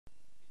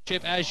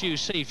As you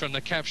see from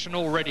the caption,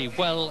 already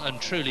well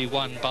and truly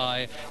won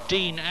by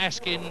Dean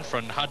Askin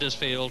from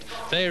Huddersfield.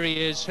 There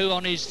he is, who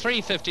on his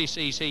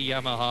 350cc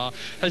Yamaha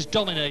has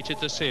dominated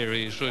the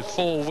series with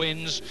 4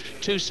 wins,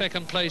 2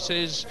 second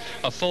places,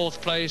 a 4th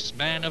place,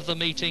 man of the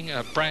meeting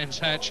at Brands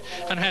Hatch,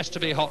 and has to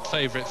be hot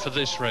favourite for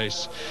this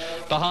race.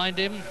 Behind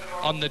him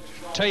on the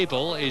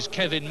table is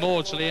Kevin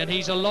Mawdsley, and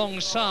he's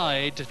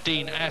alongside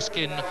Dean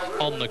Askin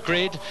on the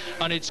grid,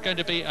 and it's going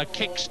to be a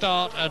kick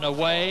start and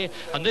away,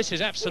 and this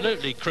is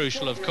absolutely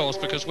crucial, of course,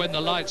 because when the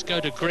lights go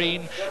to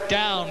green,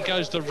 down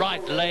goes the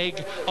right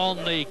leg on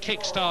the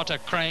kickstarter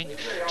crank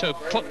to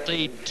put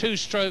the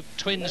 2-stroke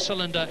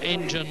twin-cylinder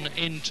engine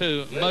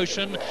into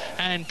motion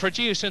and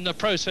produce in the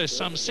process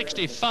some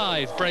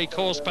 65 brake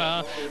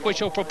horsepower,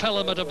 which will propel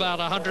them at about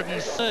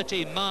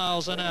 130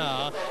 miles an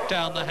hour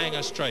down the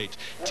Hanger Straight.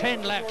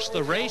 10 laps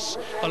the race,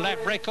 a lap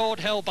record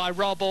held by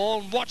Rob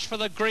All. Watch for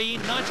the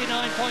green,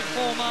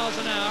 99.4 miles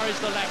an hour is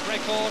the lap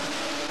record.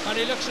 And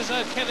it looks as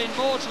though Kevin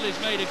Mawdsley's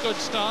made a good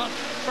start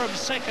from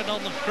second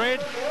on the grid.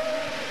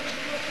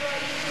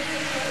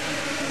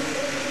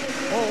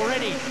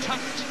 Already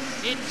tucked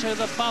into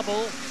the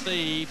bubble,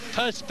 the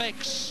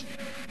Perspex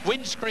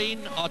windscreen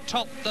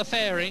atop the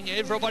fairing.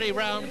 Everybody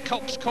round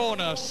Cox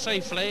Corner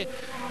safely.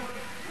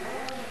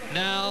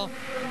 Now,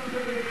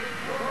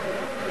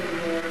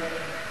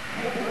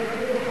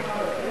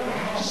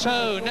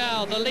 so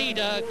now the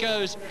leader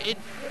goes in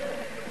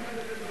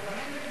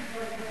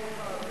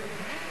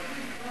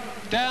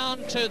down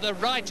to the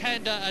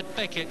right-hander at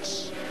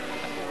Beckett's.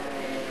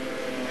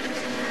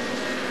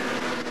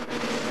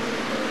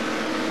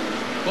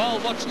 Well,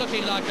 what's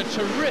looking like a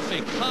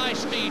terrific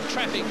high-speed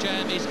traffic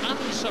jam is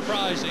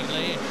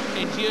unsurprisingly,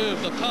 in view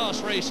of the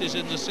past races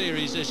in the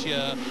series this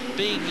year,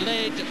 being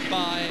led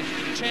by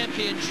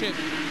championship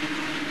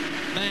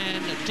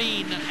man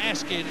Dean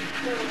Askin,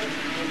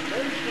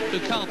 who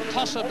can't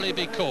possibly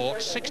be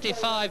caught.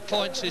 65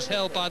 points is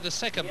held by the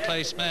second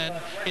place man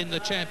in the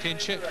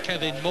championship,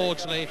 Kevin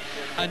Mawdsley,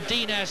 and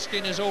Dean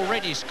Askin has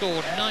already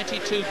scored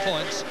 92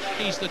 points.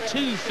 He's the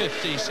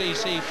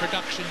 250cc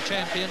production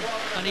champion,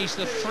 and he's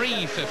the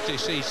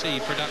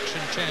 350cc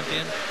production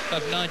champion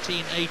of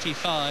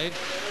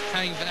 1985.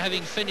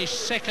 Having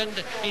finished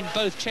second in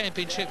both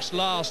championships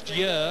last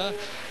year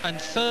and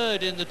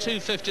third in the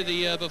 250 the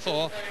year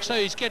before, so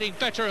he's getting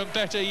better and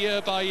better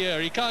year by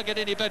year. He can't get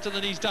any better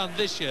than he's done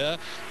this year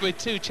with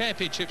 2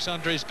 championships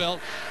under his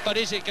belt. But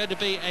is it going to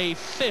be a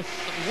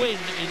 5th win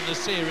in the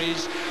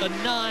series, the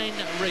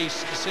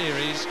 9-race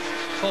series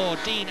for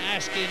Dean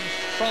Askin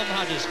from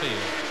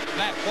Huddersfield?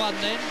 Lap 1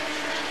 then,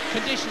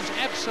 conditions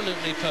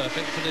absolutely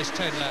perfect for this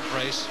 10-lap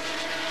race.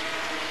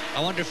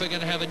 I wonder if we're going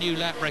to have a new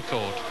lap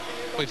record.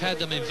 We've had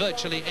them in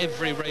virtually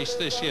every race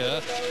this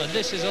year, and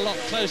this is a lot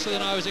closer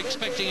than I was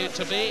expecting it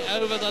to be.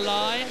 Over the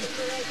line,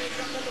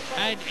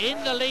 and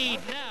in the lead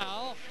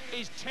now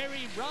is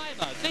Terry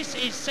Reimer. This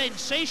is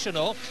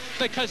sensational,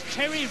 because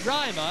Terry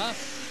Reimer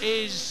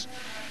is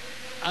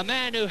a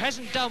man who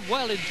hasn't done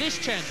well in this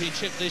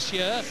championship this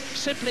year,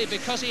 simply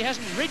because he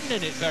hasn't ridden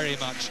in it very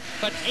much.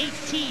 But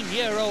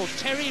 18-year-old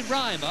Terry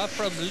Reimer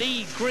from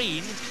Lee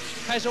Green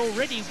has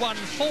already won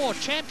 4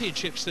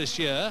 championships this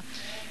year.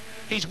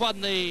 He's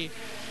won the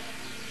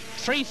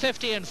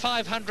 350 and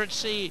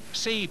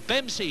 500cc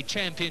Bemsey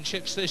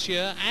championships this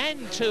year,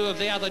 and 2 of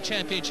the other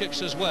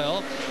championships as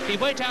well. He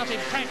went out in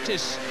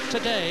practice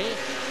today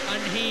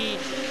and he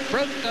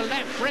broke the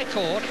lap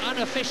record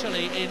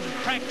unofficially in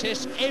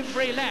practice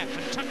every lap.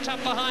 And tucked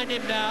up behind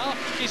him now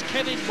is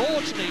Kevin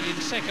Mawdsley in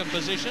second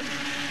position.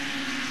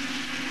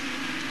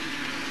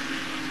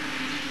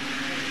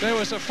 There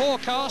was a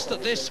forecast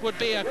that this would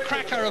be a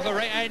cracker of a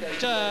race, and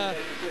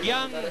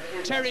young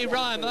Terry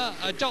Reimer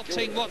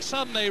adopting what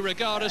some may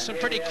regard as some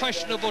pretty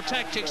questionable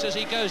tactics as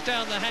he goes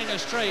down the Hanger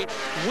Straight,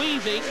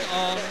 weaving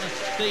on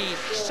the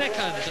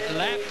second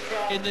lap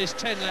in this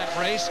 10-lap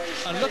race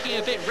and looking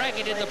a bit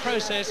ragged in the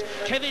process.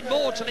 Kevin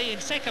Mawdsley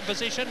in second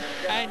position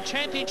and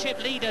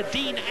championship leader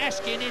Dean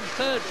Askin in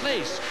third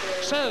place.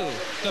 So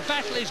the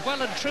battle is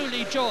well and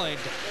truly joined,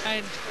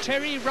 and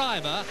Terry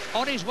Reimer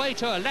on his way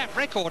to a lap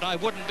record, I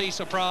wouldn't be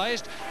surprised.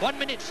 1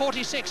 minute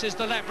 46 is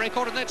the lap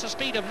record, and that's a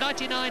speed of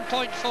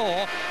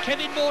 99.4.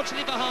 Kevin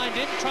Mawdsley behind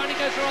him, trying to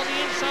go through on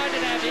the inside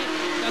at Abbey,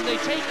 and they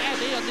take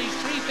Abbey on these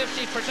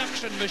 350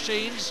 production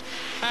machines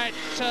at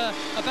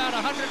about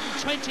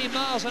 120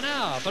 miles an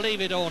hour,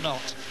 believe it or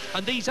not.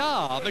 And these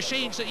are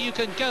machines that you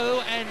can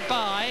go and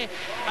buy,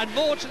 and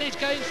Mawdsley's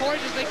going for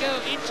it as they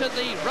go into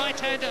the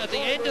right-hander at the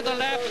end of the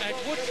lap at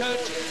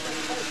Woodcote.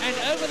 And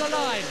over the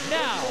line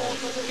now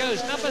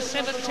goes number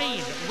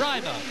 17,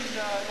 Reimer.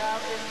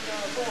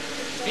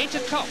 Into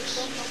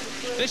Cox.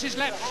 This is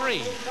lap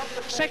 3.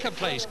 Second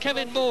place,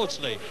 Kevin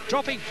Mawdsley.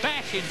 Dropping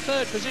back in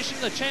third position,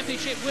 the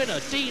championship winner,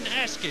 Dean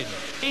Askin.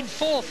 In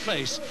fourth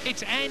place,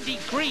 it's Andy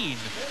Green.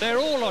 They're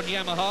all on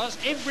Yamahas.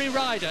 Every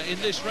rider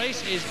in this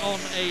race is on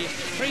a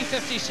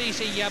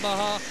 350cc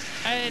Yamaha.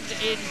 And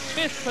in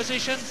fifth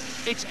position,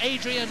 it's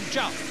Adrian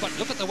Jupp. But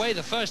look at the way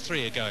the first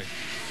 3 are going.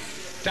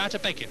 Down to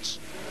Beckett's.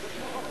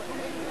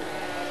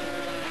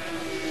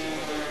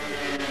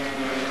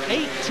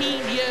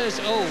 18 years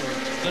old,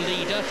 the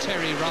leader,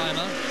 Terry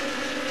Reimer.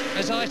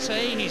 As I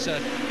say, he's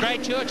a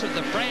graduate of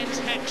the Brands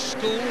Hatch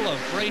School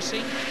of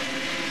Racing.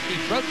 He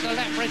broke the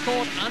lap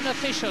record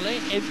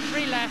unofficially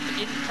every lap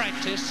in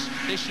practice,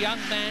 this young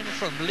man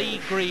from Lee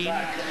Green.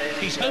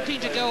 He's hoping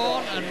to go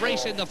on and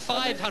race in the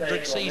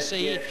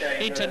 500cc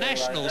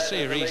International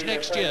Series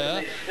next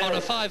year on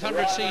a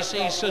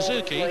 500cc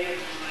Suzuki.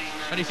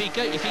 And if he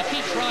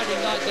keeps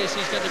riding like this,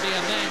 he's going to be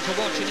a man to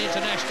watch in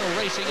international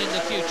racing in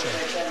the future.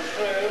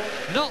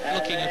 Not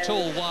looking at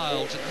all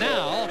wild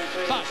now,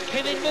 but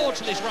Kevin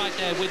Mawdsley's right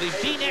there with him.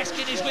 Dean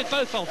Askin is with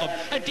both of them.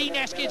 And Dean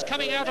Askin's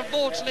coming out of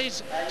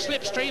Mawdsley's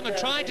slipstream and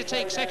trying to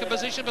take second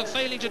position, but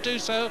failing to do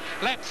so.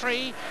 Lap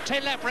 3,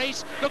 10-lap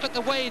race. Look at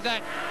the way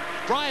that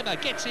Reimer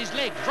gets his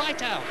leg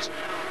right out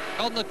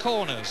on the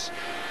corners.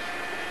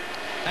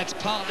 That's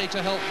partly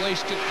to help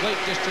weight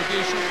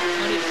distribution,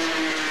 and it's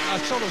a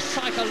sort of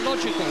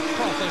psychological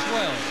prop as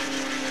well.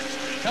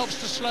 Helps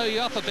to slow you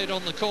up a bit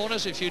on the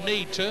corners if you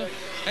need to.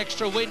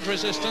 Extra wind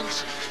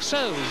resistance.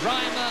 So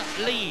Reimer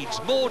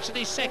leads,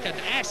 Mawdsley second,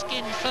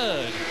 Askin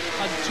third,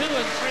 and 2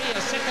 and 3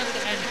 are second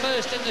and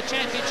first in the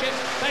championship.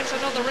 That's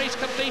another race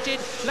completed.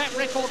 Lap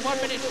record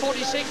 1 minute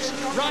 46.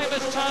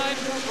 Reimer's time,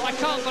 I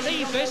can't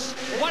believe this,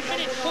 1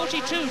 minute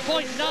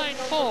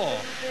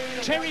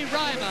 42.94. Terry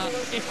Reimer,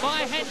 if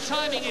my hand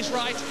timing is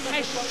right,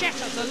 has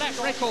shattered the lap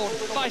record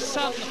by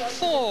some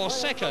 4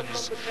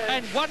 seconds.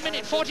 And 1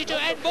 minute 42,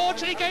 and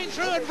Mawdsley going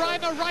through, and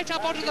Reimer right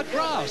up onto the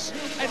grass.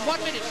 And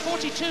 1 minute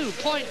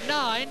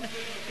 42.9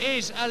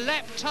 is a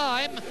lap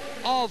time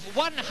of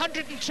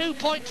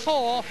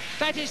 102.4.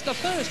 That is the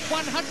first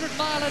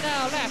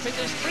 100-mile-an-hour lap in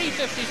this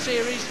 350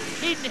 series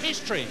in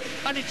history.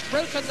 And it's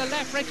broken the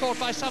lap record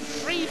by some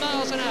 3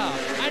 miles an hour.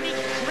 An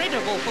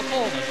incredible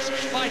performance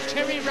by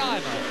Terry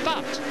Reimer.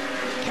 But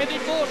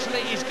Kevin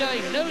Mawdsley is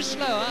going no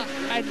slower,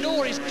 and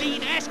nor is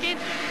Dean Askin.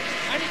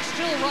 And it's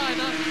still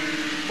Reimer.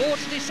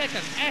 Mawdsley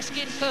second,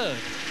 Askin third.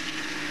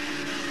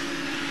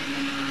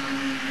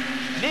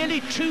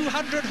 Nearly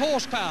 200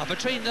 horsepower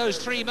between those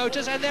 3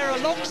 motors, and they're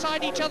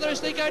alongside each other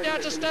as they go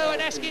down to Stowe,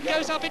 and Askin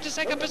goes up into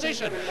second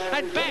position.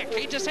 And back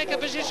into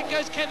second position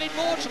goes Kevin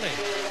Mawdsley.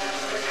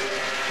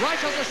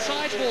 Right on the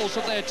sidewalls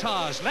of their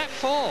tyres, lap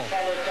 4.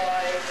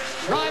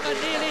 Reimer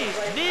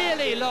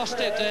nearly lost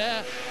it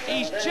there.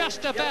 He's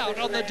just about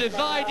on the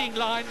dividing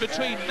line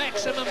between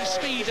maximum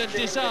speed and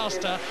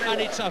disaster,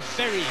 and it's a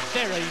very,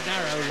 very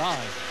narrow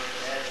line.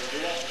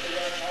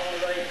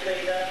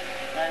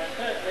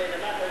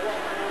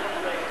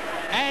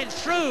 And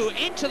through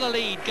into the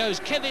lead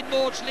goes Kevin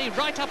Mawdsley.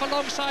 Right up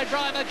alongside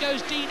Reimer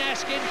goes Dean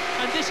Askin,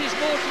 and this is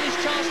Mawdsley's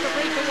chance to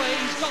break away.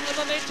 He's got the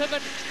momentum,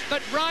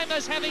 but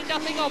Reimer's having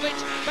nothing of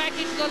it. Back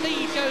into the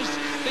lead goes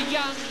the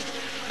young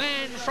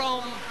man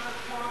from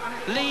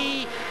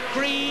Lee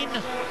Green.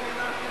 1,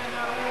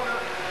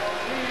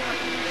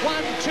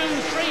 2,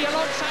 3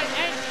 alongside,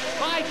 and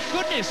my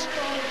goodness,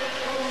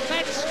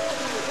 that's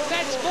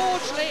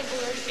Mawdsley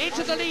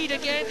into the lead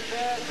again.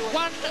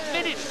 1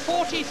 minute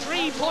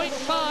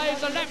 43.5.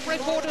 The lap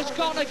record has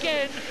gone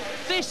again.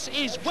 This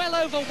is well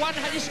over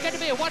 100. It's going to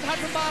be a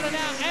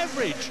 100-mile-an-hour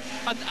average.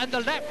 And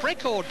the lap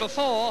record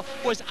before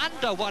was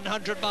under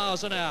 100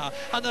 miles an hour.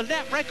 And the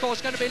lap record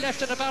is going to be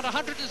left at about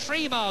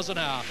 103 miles an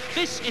hour.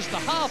 This is the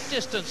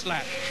half-distance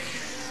lap.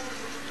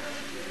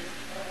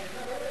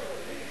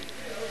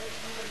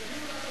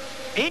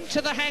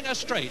 Into the hangar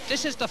straight.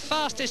 This is the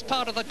fastest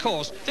part of the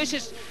course. This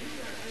is...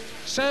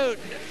 So,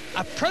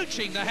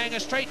 approaching the hangar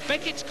straight,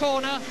 Beckett's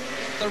corner,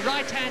 the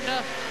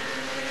right-hander.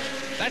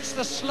 That's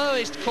the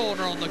slowest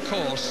corner on the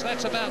course.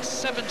 That's about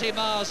 70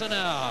 miles an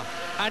hour.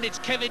 And it's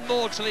Kevin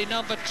Mawdsley,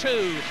 number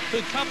 2,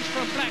 who comes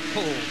from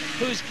Blackpool,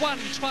 who's won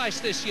twice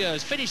this year,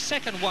 has finished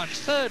second once,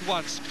 third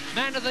once,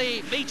 man of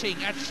the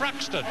meeting at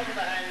Thruxton.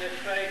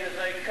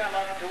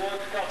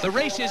 The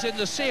races in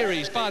the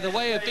series, by the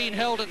way, have been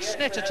held at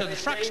Snetterton,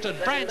 Thruxton,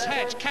 Brands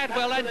Hatch,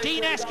 Cadwell, and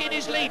Dean Askin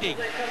is leading.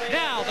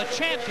 Now the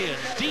champion,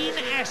 Dean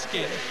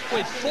Askin,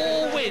 with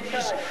 4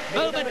 wins,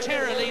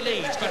 momentarily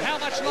leads. But how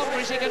much longer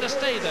is he going to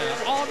stay there?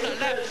 On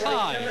lap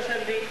 5.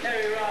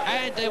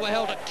 And they were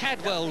held at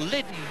Cadwell,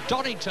 Lyddon,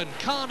 Donington,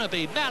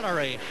 Carnaby,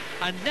 Mallory.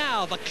 And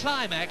now the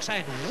climax,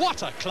 and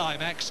what a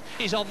climax,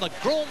 is on the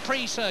Grand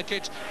Prix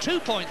circuit,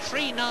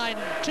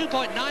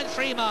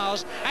 2.93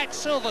 miles at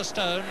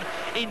Silverstone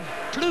in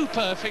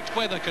blue-perfect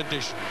weather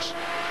conditions.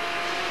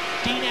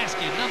 Dean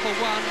Askin, number 1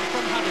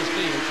 from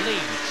Huddersfield,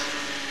 leads.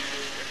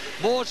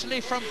 Mawdsley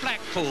from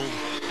Blackpool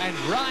and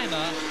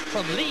Reimer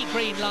from Lee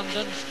Green,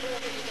 London,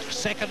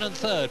 second and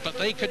third, but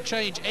they could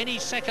change any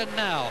second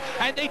now,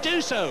 and they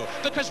do so,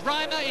 because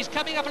Reimer is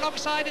coming up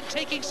alongside and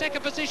taking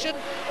second position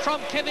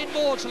from Kevin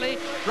Mawdsley.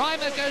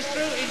 Reimer goes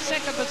through in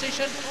second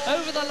position,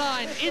 over the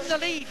line, in the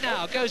lead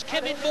now goes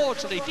Kevin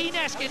Mawdsley. Dean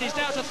Askin is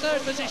down to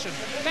third position.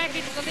 Back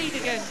into the lead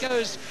again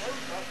goes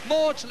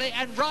Mawdsley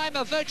and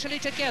Reimer virtually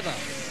together.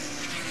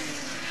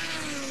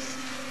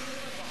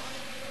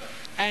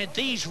 And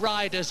these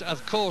riders,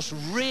 of course,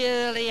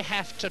 really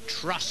have to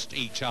trust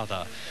each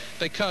other,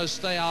 because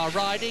they are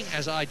riding,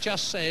 as I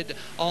just said,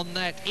 on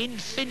that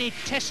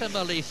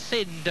infinitesimally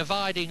thin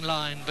dividing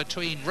line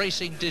between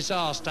racing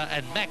disaster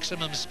and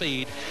maximum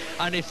speed.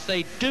 And if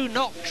they do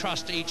not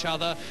trust each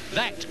other,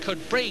 that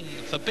could bring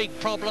the big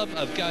problem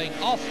of going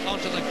off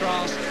onto the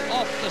grass,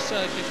 off the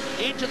circuit,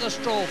 into the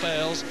straw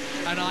bales.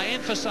 And I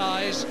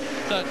emphasise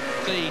that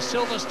the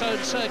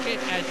Silverstone circuit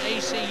and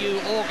ACU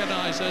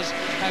organisers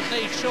have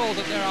made sure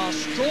that there are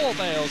straw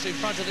bales in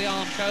front of the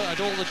Armco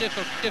at all the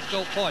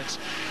difficult points.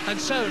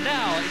 And so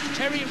now it's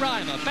Terry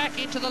Reimer back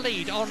into the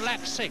lead on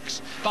lap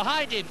 6.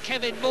 Behind him,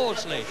 Kevin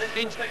Mawdsley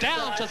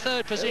down to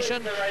third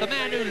position, the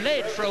man who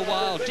led for a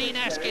while, Dean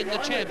Askin, the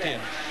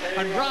champion.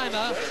 And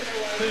Reimer,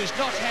 who's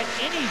not had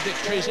any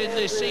victories in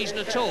this season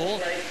at all,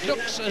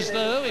 looks as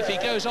though, if he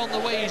goes on the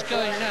way he's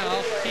going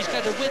now, he's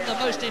going to win the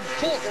most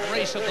important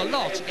race of the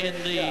lot in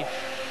the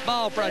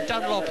Marlboro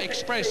Dunlop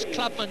Express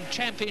Clubman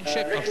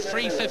Championship of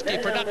 350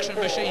 production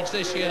machines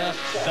this year,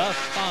 the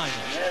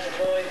final.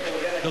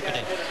 Look at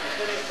him.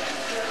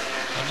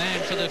 A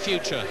man for the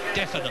future,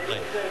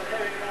 definitely.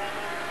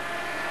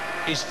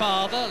 His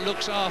father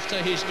looks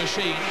after his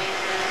machine,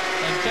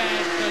 and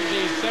Dad can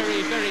be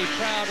very, very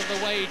proud of the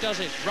way he does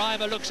it.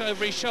 Reimer looks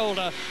over his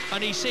shoulder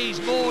and he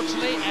sees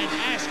Mawdsley and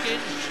Askin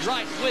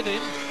right with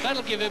him.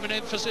 That'll give him an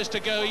emphasis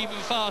to go even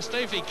faster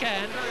if he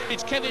can.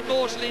 It's Kevin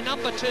Mawdsley,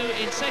 number 2,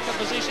 in second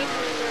position.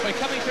 We're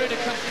coming through to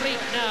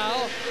complete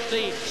now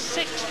the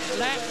 6th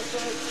lap,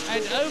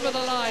 and over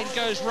the line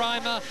goes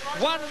Reimer,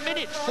 1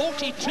 minute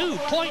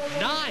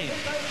 42.9.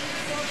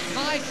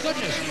 My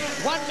goodness,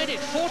 1 minute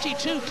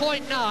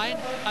 42.9,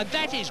 and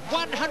that is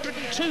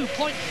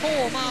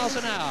 102.4 miles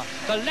an hour.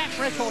 The lap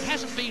record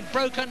hasn't been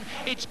broken,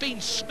 it's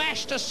been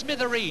smashed to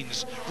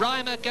smithereens.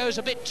 Reimer goes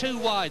a bit too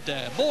wide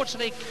there.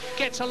 Mawdsley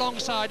gets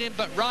alongside him,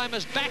 but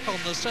Reimer's back on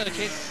the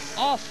circuit,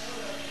 off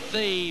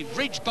the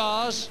ridge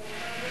bars,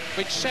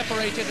 which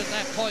separated at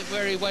that point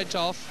where he went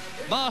off.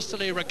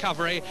 Masterly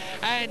recovery,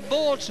 and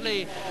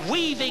Mawdsley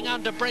weaving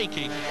under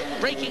braking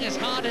as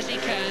hard as he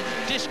can.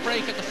 Disc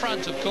brake at the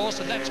front, of course,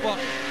 and that's what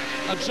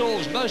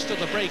absorbs most of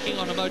the braking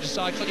on a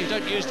motorcycle. You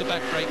don't use the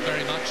back brake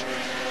very much.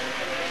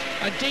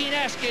 And Dean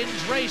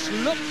Askin's race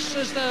looks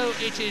as though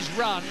it is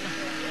run.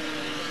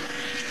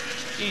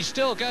 He's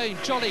still going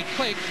jolly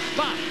quick,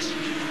 but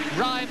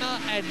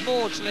Reimer and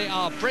Mawdsley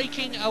are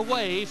breaking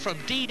away from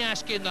Dean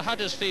Askin, the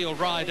Huddersfield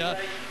rider,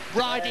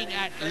 riding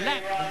at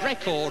lap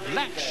record,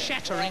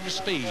 lap-shattering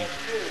speed.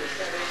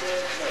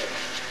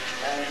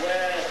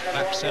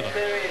 Lap 7.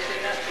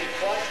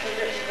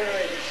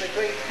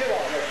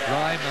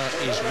 Reimer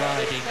is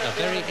riding a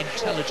very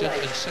intelligent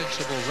and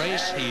sensible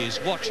race. He is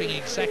watching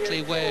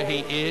exactly where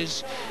he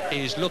is.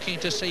 He is looking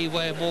to see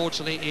where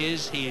Mawdsley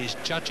is. He is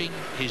judging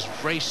his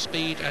race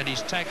speed and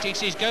his tactics.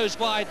 He goes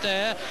wide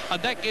there,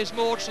 and that gives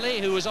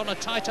Mawdsley, who was on a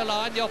tighter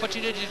line, the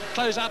opportunity to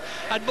close up.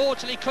 And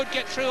Mawdsley could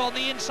get through on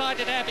the inside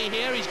at Abbey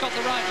here. He's got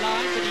the right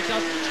line, but he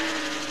doesn't.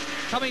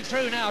 Coming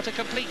through now to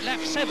complete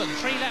lap 7.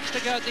 3 laps to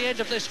go at the end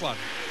of this one.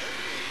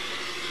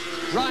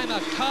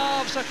 Reimer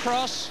carves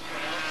across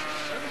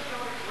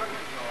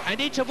and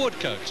into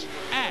Woodcote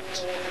at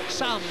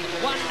some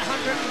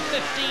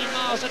 115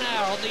 miles an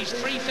hour on these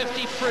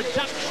 350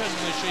 production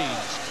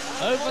machines.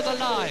 Over the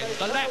line,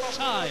 the lap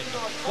time,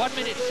 1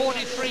 minute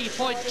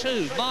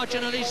 43.2,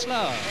 marginally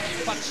slower,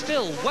 but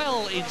still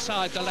well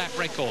inside the lap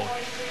record.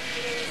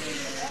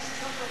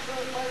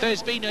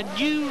 There's been a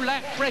new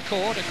lap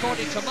record,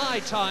 according to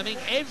my timing,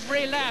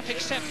 every lap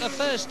except the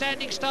first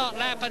standing start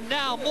lap, and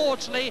now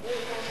Mawdsley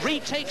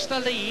retakes the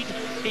lead.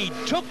 He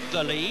took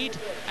the lead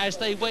as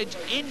they went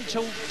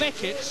into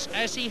Beckett's,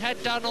 as he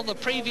had done on the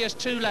previous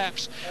 2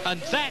 laps,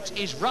 and that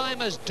is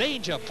Reimer's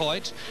danger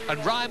point, and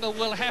Reimer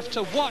will have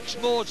to watch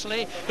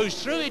Mawdsley, who's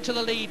through into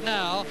the lead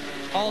now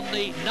on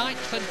the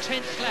 9th and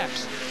 10th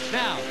laps.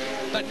 Now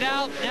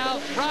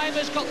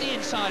Reimer's got the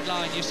inside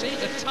line, you see.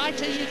 The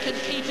tighter you can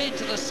keep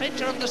into the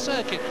centre of the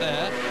circuit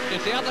there,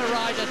 if the other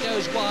rider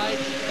goes wide,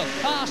 the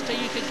faster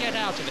you can get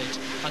out of it.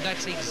 And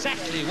that's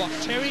exactly what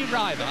Terry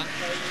Reimer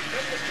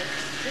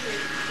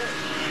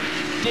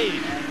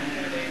did,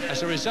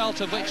 as a result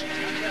of which,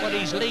 well,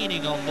 he's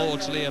leaning on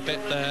Mawdsley a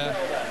bit there.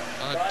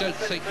 I don't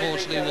think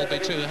Mawdsley will be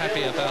too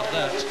happy about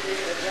that.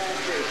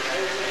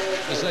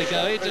 As they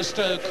go into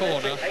Stowe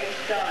Corner,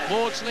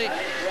 Mawdsley,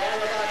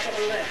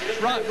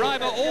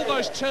 Reimer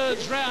almost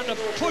turns round and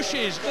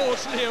pushes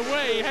Mawdsley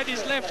away. He had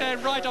his left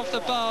hand right off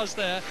the bars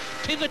there,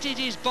 pivoted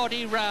his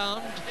body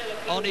round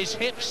on his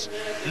hips,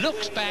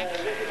 looks back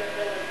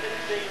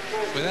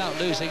without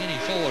losing any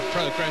forward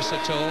progress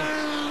at all.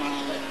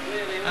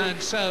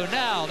 And so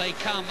now they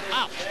come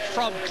up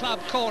from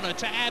Club Corner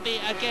to Abbey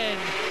again.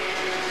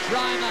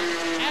 Reimer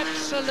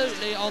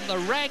absolutely on the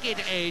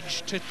ragged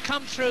edge to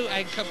come through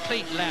and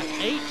complete lap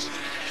 8.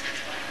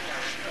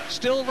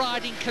 still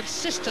riding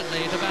consistently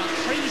at about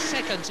 3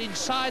 seconds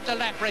inside the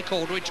lap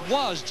record, which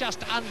was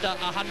just under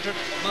 100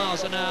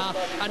 miles an hour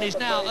and is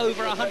now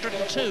over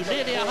 102,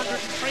 nearly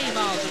 103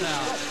 miles an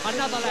hour.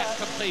 Another lap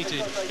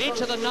completed.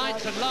 Into the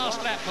 9th and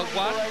last lap of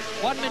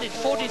 1 minute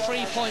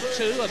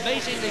 43.2,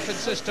 amazingly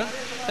consistent.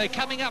 They're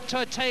coming up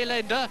to a tail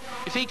ender.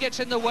 If he gets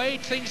in the way,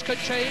 things could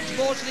change.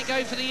 Mawdsley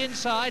going for the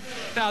inside.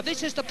 Now,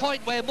 this is the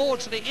point where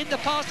Mawdsley in the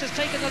past has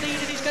taken the lead,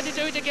 and he's going to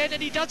do it again,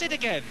 and he does it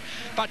again.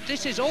 But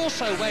this is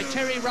also where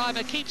Terry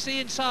Reimer keeps the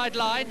inside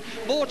line.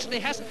 Mawdsley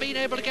hasn't been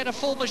able to get a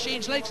full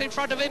machine's length in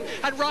front of him,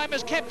 and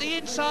Reimer's kept the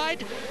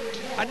inside.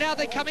 And now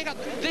they're coming up.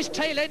 This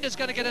tail ender's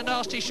going to get a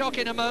nasty shock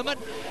in a moment,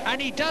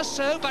 and he does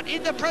so, but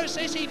in the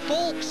process he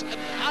balks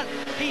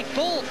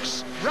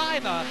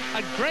Reimer,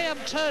 and Graham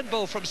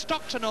Turnbull from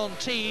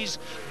Stockton-on-Tees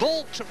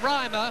balked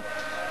Reimer,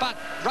 but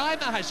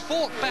Reimer has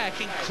fought back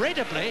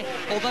incredibly,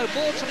 although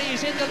Mawdsley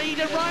is in the lead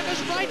and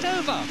Reimer's right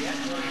over.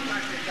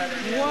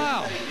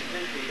 Wow.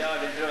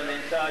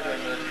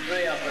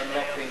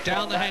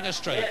 Down the hanger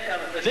straight.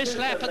 This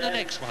lap and the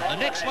next one. The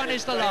next one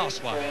is the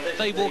last one.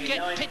 They will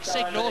get pit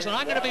signals, and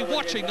I'm going to be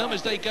watching them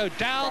as they go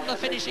down the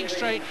finishing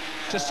straight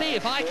to see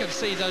if I can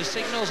see those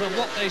signals and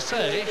what they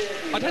say.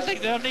 I don't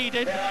think they'll need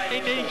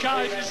any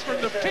guidance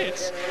from the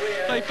pits.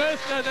 They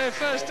both know they're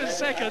first and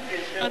second,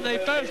 and they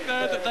both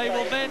know that they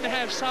will then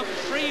have some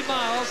 3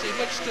 miles in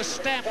which to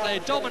stamp their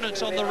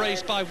dominance on the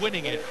race by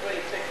winning it.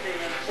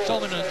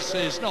 Dominance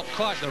is not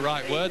quite the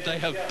right word. They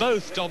have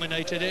both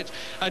dominated it.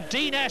 And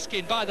Dean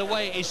Askin, by the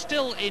way, is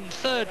still in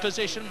 3rd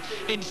position.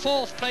 In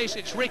 4th place,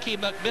 it's Ricky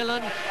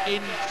McMillan.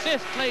 In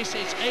 5th place,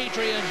 it's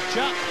Adrian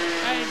Jupp.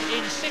 And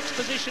in 6th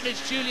position,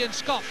 it's Julian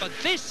Scott. But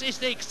this is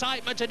the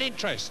excitement and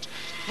interest.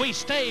 We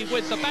stay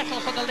with the battle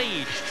for the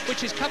lead,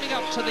 which is coming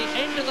up to the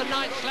end of the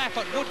 9th lap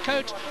at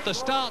Woodcote, the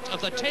start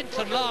of the 10th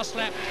and last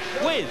lap,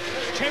 with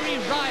Terry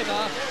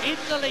Reimer in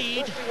the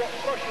lead,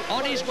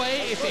 on his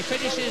way, if he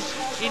finishes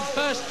in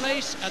 1st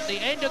place at the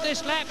end of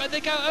this lap, and they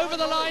go over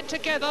the line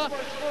together.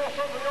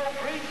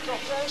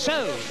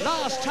 So,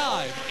 last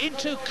time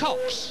into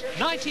Cox,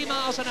 90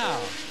 miles an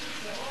hour.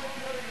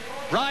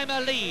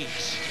 Reimer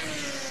leads.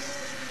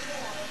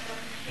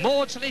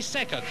 Mawdsley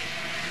second.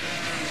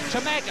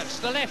 To Maggots,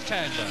 the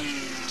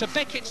left-hander. To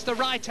Beckett's the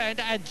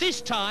right-hander, and this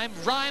time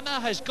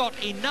Reimer has got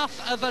enough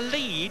of a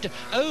lead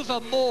over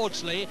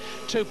Mawdsley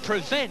to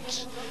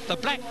prevent the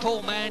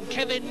Blackpool man,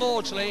 Kevin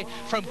Mawdsley,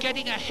 from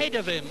getting ahead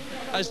of him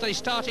as they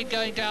started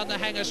going down the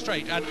hanger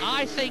straight. And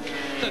I think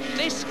that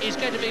this is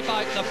going to be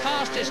by the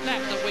fastest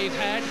lap that we've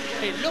had.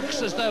 It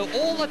looks as though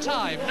all the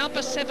time,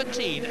 number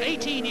 17,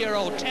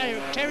 18-year-old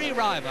Terry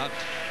Reimer,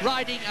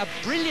 riding a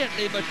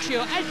brilliantly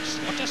mature, and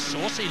what a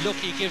saucy look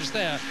he gives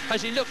there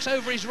as he looks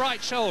over his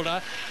right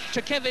shoulder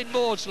to Kevin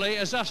Mawdsley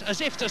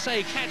as if to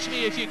say, catch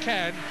me if you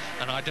can,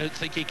 and I don't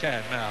think he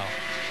can now.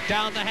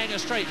 Down the hanger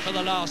straight for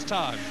the last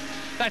time.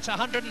 That's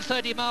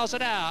 130 miles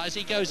an hour as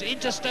he goes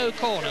into Stowe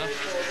Corner.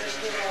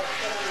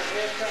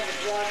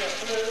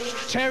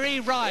 Terry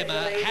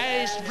Reimer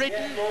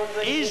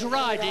is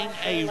riding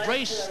a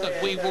race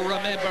that we will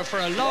remember for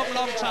a long,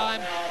 long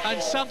time,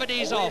 and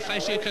somebody's off,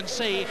 as you can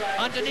see,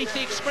 underneath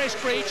the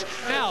express bridge.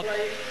 Now,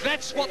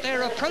 that's what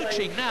they're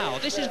approaching now.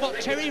 This is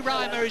what Terry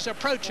Reimer is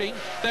approaching.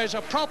 There's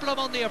a problem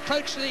on the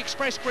approach to the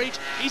express bridge.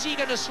 Is he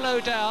going to slow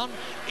down?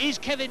 Is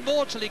Kevin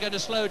Mawdsley going to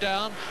slow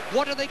down?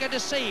 What are they going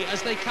to see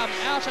as they come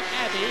out of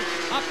Abbey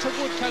up to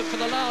Woodcote for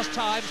the last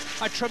time?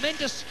 A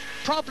tremendous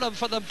problem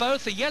for them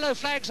both. The yellow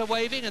flags are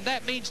waving, and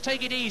that means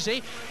take it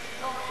easy.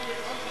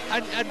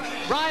 And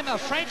Reimer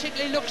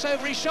frantically looks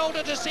over his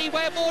shoulder to see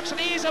where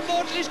Mawdsley is, and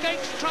Mawdsley's going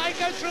to try and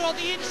go through on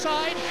the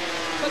inside,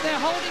 but they're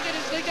holding it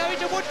as they go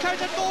into Woodcote,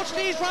 and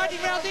Mawdsley is riding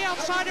around the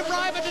outside of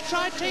Reimer to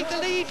try and take the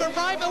lead, but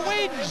Reimer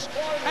wins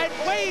and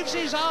waves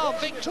his arm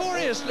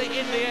victoriously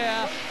in the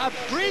air. A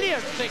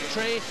brilliant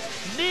victory,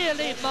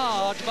 nearly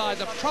marred by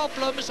the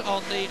problems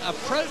on the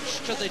approach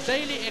to the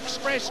Daily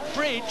Express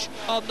Bridge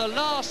on the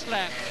last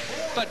lap.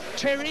 But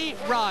Terry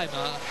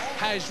Reimer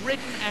has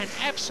ridden an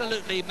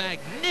absolutely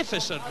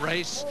magnificent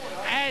race,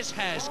 as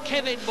has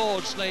Kevin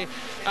Mawdsley,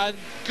 and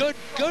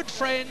good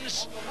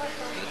friends,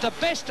 the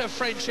best of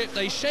friendship.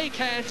 They shake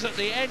hands at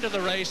the end of the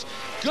race.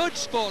 Good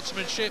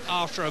sportsmanship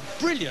after a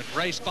brilliant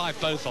race by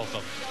both of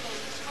them.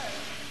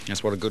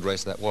 Yes, what a good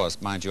race that was.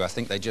 Mind you, I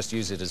think they just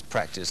use it as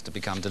practice to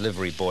become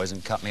delivery boys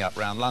and cut me up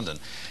round London.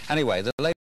 Anyway, the